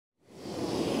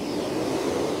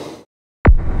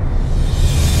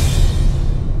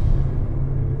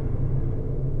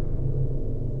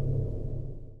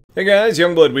Hey guys,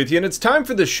 Youngblood with you, and it's time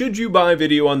for the Should You Buy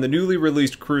video on the newly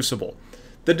released Crucible.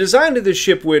 The design of this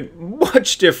ship went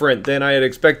much different than I had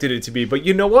expected it to be, but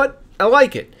you know what? I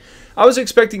like it. I was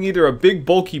expecting either a big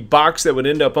bulky box that would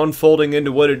end up unfolding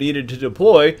into what it needed to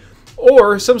deploy,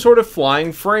 or some sort of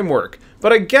flying framework,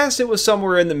 but I guess it was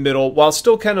somewhere in the middle while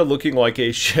still kind of looking like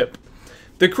a ship.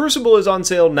 The Crucible is on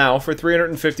sale now for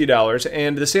 $350,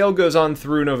 and the sale goes on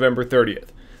through November 30th.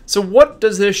 So what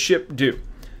does this ship do?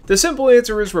 The simple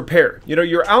answer is repair. You know,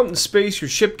 you're out in space, your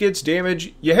ship gets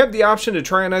damaged, you have the option to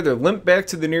try and either limp back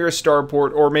to the nearest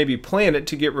starport or maybe plan it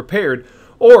to get repaired,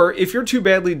 or if you're too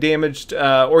badly damaged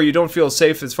or you don't feel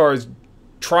safe as far as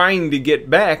trying to get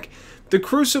back, the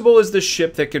Crucible is the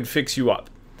ship that can fix you up.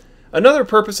 Another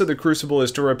purpose of the Crucible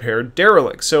is to repair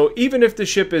derelicts, so even if the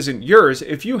ship isn't yours,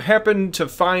 if you happen to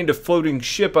find a floating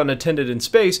ship unattended in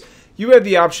space, you have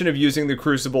the option of using the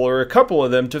Crucible or a couple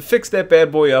of them to fix that bad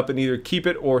boy up and either keep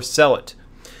it or sell it.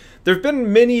 There have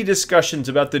been many discussions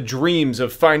about the dreams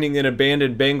of finding an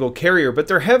abandoned Bengal carrier, but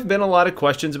there have been a lot of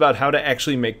questions about how to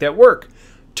actually make that work.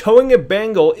 Towing a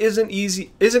Bengal isn't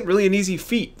really an easy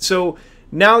feat, so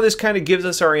now this kind of gives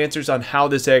us our answers on how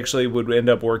this actually would end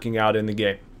up working out in the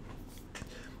game.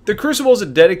 The Crucible is a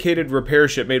dedicated repair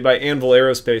ship made by Anvil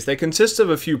Aerospace that consists of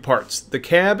a few parts, the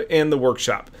cab and the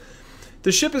workshop.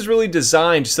 The ship is really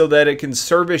designed so that it can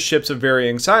service ships of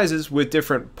varying sizes with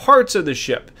different parts of the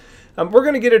ship. We're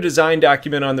going to get a design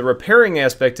document on the repairing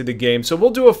aspect of the game, so we'll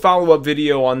do a follow-up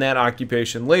video on that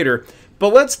occupation later,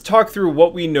 but let's talk through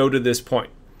what we know to this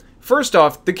point. First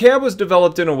off, the cab was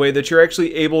developed in a way that you're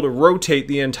actually able to rotate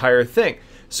the entire thing.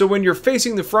 So when you're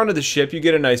facing the front of the ship, you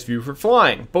get a nice view for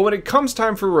flying. But when it comes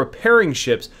time for repairing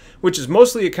ships, which is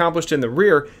mostly accomplished in the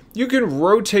rear, you can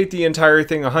rotate the entire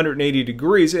thing 180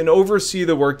 degrees and oversee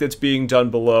the work that's being done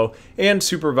below and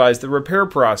supervise the repair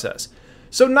process.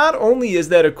 So not only is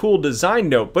that a cool design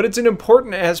note, but it's an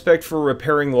important aspect for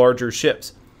repairing larger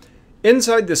ships.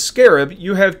 Inside the Scarab,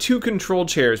 you have two control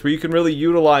chairs where you can really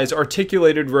utilize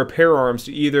articulated repair arms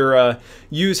to either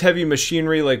use heavy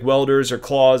machinery like welders or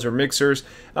claws or mixers,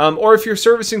 or if you're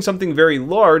servicing something very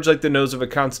large like the nose of a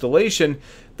constellation,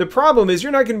 the problem is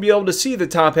you're not going to be able to see the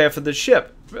top half of the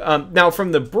ship. Now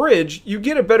from the bridge, you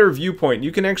get a better viewpoint.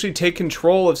 You can actually take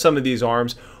control of some of these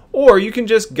arms, or you can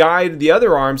just guide the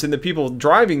other arms and the people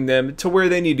driving them to where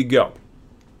they need to go.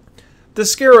 The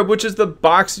Scarab, which is the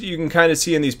box that you can kind of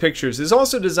see in these pictures, is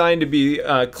also designed to be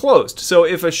closed. So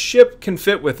if a ship can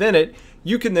fit within it,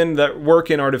 you can then work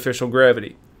in artificial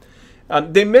gravity.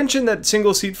 They mentioned that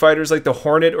single-seat fighters like the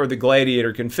Hornet or the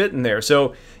Gladiator can fit in there.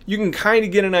 So you can kind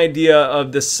of get an idea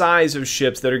of the size of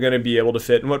ships that are going to be able to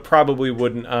fit and what probably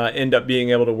wouldn't end up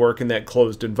being able to work in that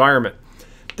closed environment.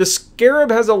 The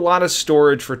Scarab has a lot of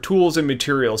storage for tools and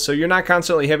materials, so you're not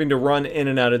constantly having to run in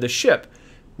and out of the ship.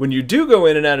 When you do go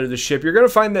in and out of the ship, you're going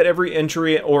to find that every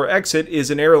entry or exit is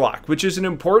an airlock, which is an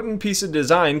important piece of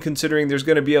design considering there's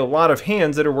going to be a lot of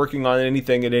hands that are working on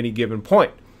anything at any given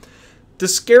point. The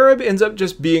Scarab ends up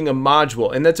just being a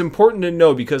module, and that's important to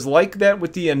know because like that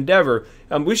with the Endeavor,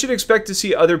 we should expect to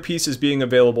see other pieces being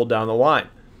available down the line.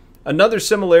 Another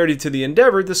similarity to the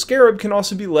Endeavor, the Scarab can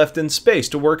also be left in space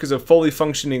to work as a fully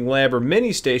functioning lab or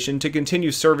mini station to continue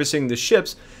servicing the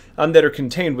ships that are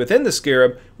contained within the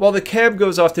Scarab, while the cab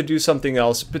goes off to do something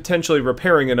else, potentially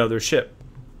repairing another ship.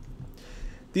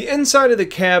 The inside of the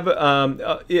cab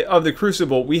of the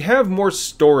Crucible, we have more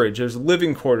storage. There's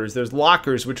living quarters, there's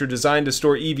lockers which are designed to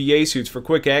store EVA suits for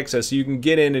quick access so you can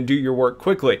get in and do your work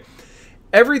quickly.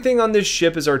 Everything on this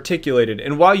ship is articulated,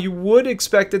 and while you would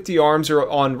expect that the arms are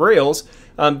on rails,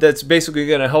 that's basically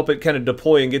going to help it kind of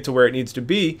deploy and get to where it needs to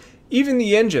be, even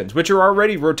the engines, which are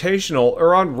already rotational,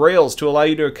 are on rails to allow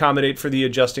you to accommodate for the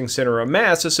adjusting center of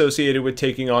mass associated with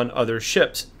taking on other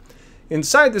ships.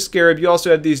 Inside the Scarab, you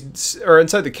also have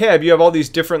inside the cab, you have all these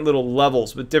different little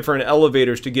levels with different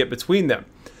elevators to get between them.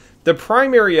 The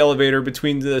primary elevator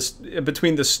between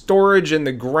the storage and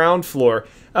the ground floor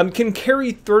can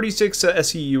carry 36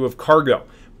 SEU of cargo,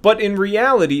 but in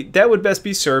reality, that would best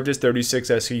be served as 36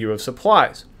 SEU of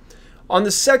supplies. On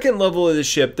the second level of the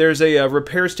ship, there's a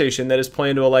repair station that is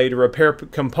planned to allow you to repair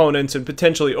components and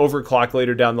potentially overclock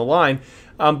later down the line,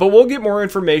 but we'll get more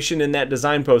information in that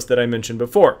design post that I mentioned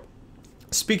before.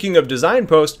 Speaking of design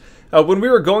post, when we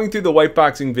were going through the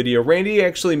whiteboxing video, Randy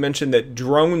actually mentioned that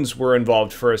drones were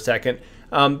involved for a second,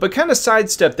 but kind of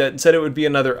sidestepped that and said it would be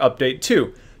another update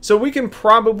too. So we can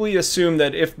probably assume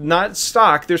that if not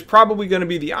stock, there's probably going to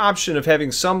be the option of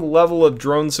having some level of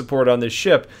drone support on this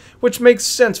ship, which makes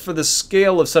sense for the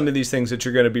scale of some of these things that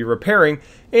you're going to be repairing,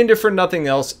 and if for nothing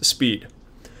else, speed.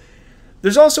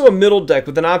 There's also a middle deck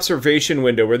with an observation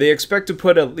window where they expect to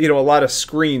put a lot of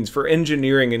screens for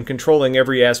engineering and controlling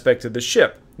every aspect of the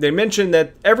ship. They mentioned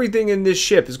that everything in this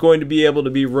ship is going to be able to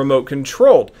be remote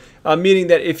controlled, meaning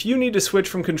that if you need to switch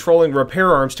from controlling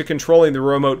repair arms to controlling the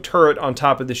remote turret on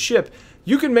top of the ship,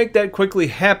 you can make that quickly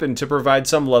happen to provide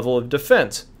some level of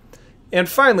defense. And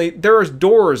finally, there are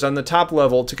doors on the top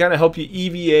level to kind of help you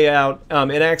EVA out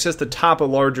and access the top of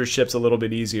larger ships a little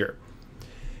bit easier.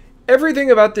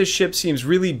 Everything about this ship seems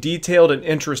really detailed and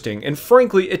interesting, and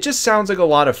frankly, it just sounds like a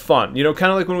lot of fun. You know,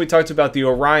 kind of like when we talked about the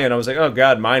Orion, I was like, oh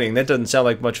god, mining, that doesn't sound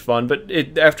like much fun, but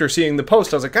after seeing the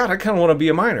post, I was like, god, I kind of want to be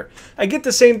a miner. I get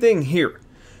the same thing here.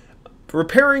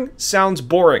 Repairing sounds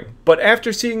boring, but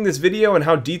after seeing this video and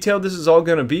how detailed this is all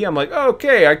going to be, I'm like,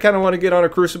 okay, I kind of want to get on a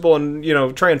Crucible and,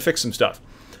 try and fix some stuff.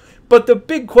 But the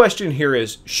big question here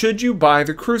is, should you buy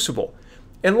the Crucible?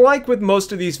 And like with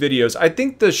most of these videos, I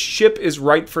think the ship is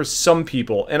right for some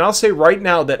people, and I'll say right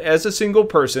now that as a single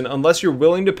person, unless you're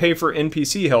willing to pay for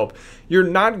NPC help, you're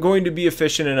not going to be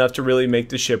efficient enough to really make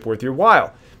the ship worth your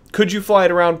while. Could you fly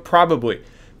it around? Probably.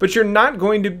 But you're not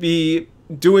going to be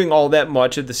doing all that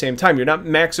much at the same time. You're not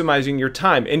maximizing your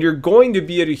time, and you're going to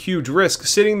be at a huge risk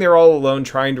sitting there all alone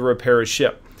trying to repair a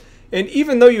ship. And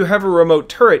even though you have a remote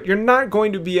turret, you're not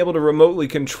going to be able to remotely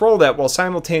control that while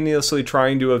simultaneously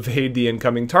trying to evade the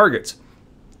incoming targets.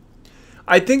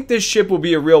 I think this ship will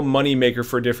be a real money maker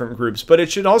for different groups, but it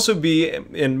should also be,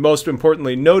 and most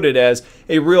importantly, noted as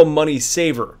a real money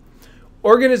saver.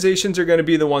 Organizations are going to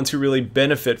be the ones who really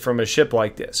benefit from a ship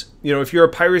like this. If you're a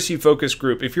piracy focused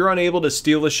group, if you're unable to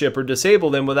steal a ship or disable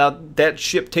them without that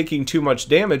ship taking too much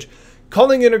damage,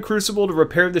 calling in a Crucible to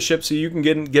repair the ship so you can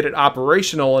get it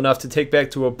operational enough to take back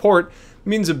to a port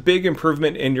means a big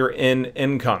improvement in your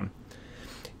income.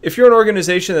 If you're an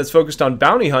organization that's focused on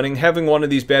bounty hunting, having one of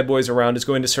these bad boys around is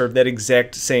going to serve that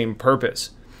exact same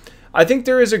purpose. I think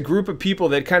there is a group of people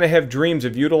that kind of have dreams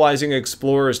of utilizing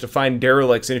explorers to find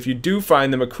derelicts, and if you do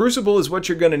find them, a Crucible is what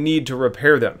you're going to need to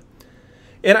repair them.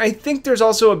 And I think there's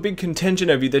also a big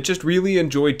contingent of you that just really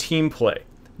enjoy team play.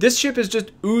 This ship is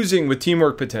just oozing with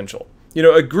teamwork potential.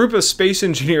 A group of space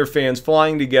engineer fans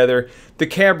flying together, the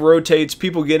cab rotates,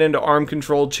 people get into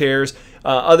arm-controlled chairs,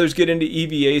 others get into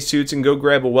EVA suits and go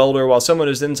grab a welder while someone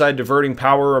is inside diverting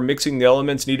power or mixing the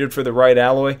elements needed for the right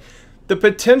alloy. The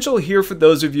potential here for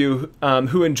those of you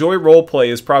who enjoy roleplay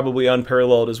is probably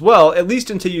unparalleled as well, at least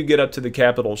until you get up to the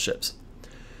capital ships.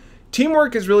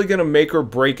 Teamwork is really going to make or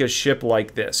break a ship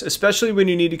like this, especially when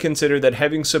you need to consider that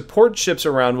having support ships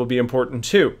around will be important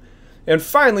too. And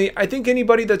finally, I think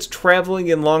anybody that's traveling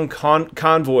in long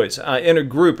convoys in a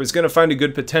group is going to find a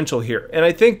good potential here. And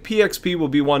I think PXP will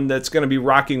be one that's going to be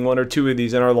rocking one or two of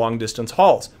these in our long distance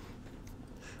hauls.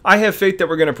 I have faith that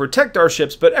we're going to protect our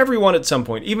ships, but everyone at some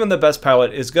point, even the best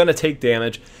pilot, is going to take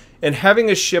damage. And having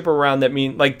a ship around that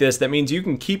means you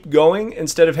can keep going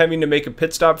instead of having to make a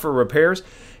pit stop for repairs,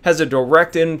 has a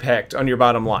direct impact on your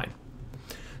bottom line.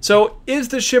 So is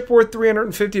the ship worth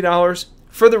 $350?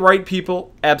 For the right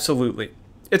people, absolutely.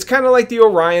 It's kind of like the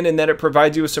Orion in that it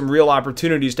provides you with some real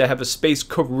opportunities to have a space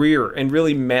career and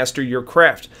really master your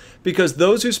craft. Because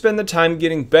those who spend the time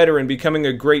getting better and becoming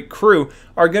a great crew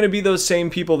are going to be those same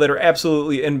people that are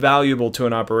absolutely invaluable to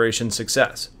an operation's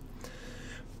success.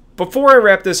 Before I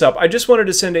wrap this up, I just wanted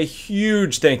to send a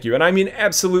huge thank you, and I mean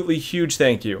absolutely huge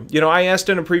thank you. I asked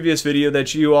in a previous video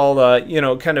that you all,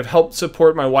 kind of help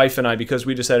support my wife and I because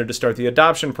we decided to start the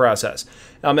adoption process.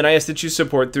 And I asked that you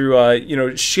support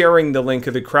through, sharing the link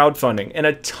of the crowdfunding, and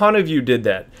a ton of you did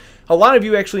that. A lot of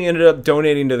you actually ended up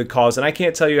donating to the cause, and I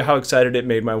can't tell you how excited it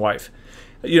made my wife.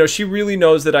 She really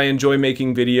knows that I enjoy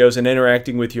making videos and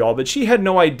interacting with you all, but she had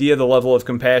no idea the level of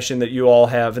compassion that you all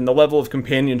have and the level of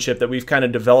companionship that we've kind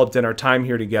of developed in our time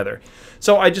here together.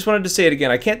 So I just wanted to say it again.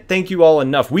 I can't thank you all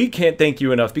enough. We can't thank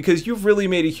you enough because you've really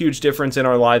made a huge difference in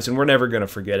our lives, and we're never going to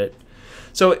forget it.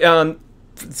 So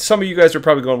some of you guys are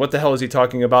probably going, what the hell is he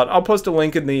talking about? I'll post a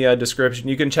link in the description.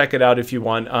 You can check it out if you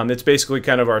want. It's basically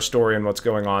kind of our story and what's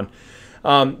going on.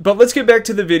 But let's get back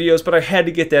to the videos, but I had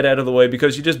to get that out of the way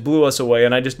because you just blew us away,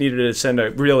 and I just needed to send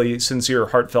a really sincere,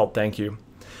 heartfelt thank you.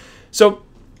 So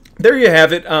there you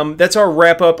have it. That's our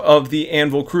wrap-up of the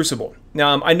Anvil Crucible.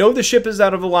 Now, I know the ship is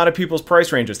out of a lot of people's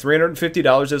price ranges.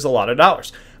 $350 is a lot of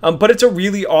dollars. But it's a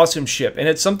really awesome ship, and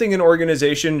it's something an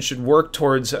organization should work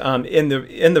towards in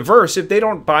the verse if they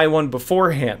don't buy one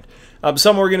beforehand.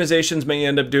 Some organizations may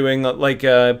end up doing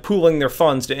pooling their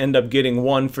funds to end up getting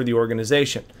one for the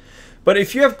organization. But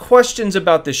if you have questions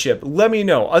about the ship, let me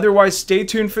know. Otherwise, stay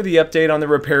tuned for the update on the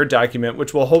repair document,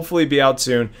 which will hopefully be out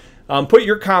soon. Put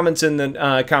your comments in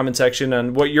the comment section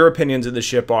on what your opinions of the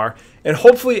ship are. And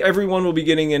hopefully everyone will be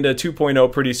getting into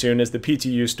 2.0 pretty soon as the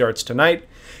PTU starts tonight.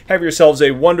 Have yourselves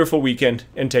a wonderful weekend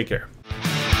and take care.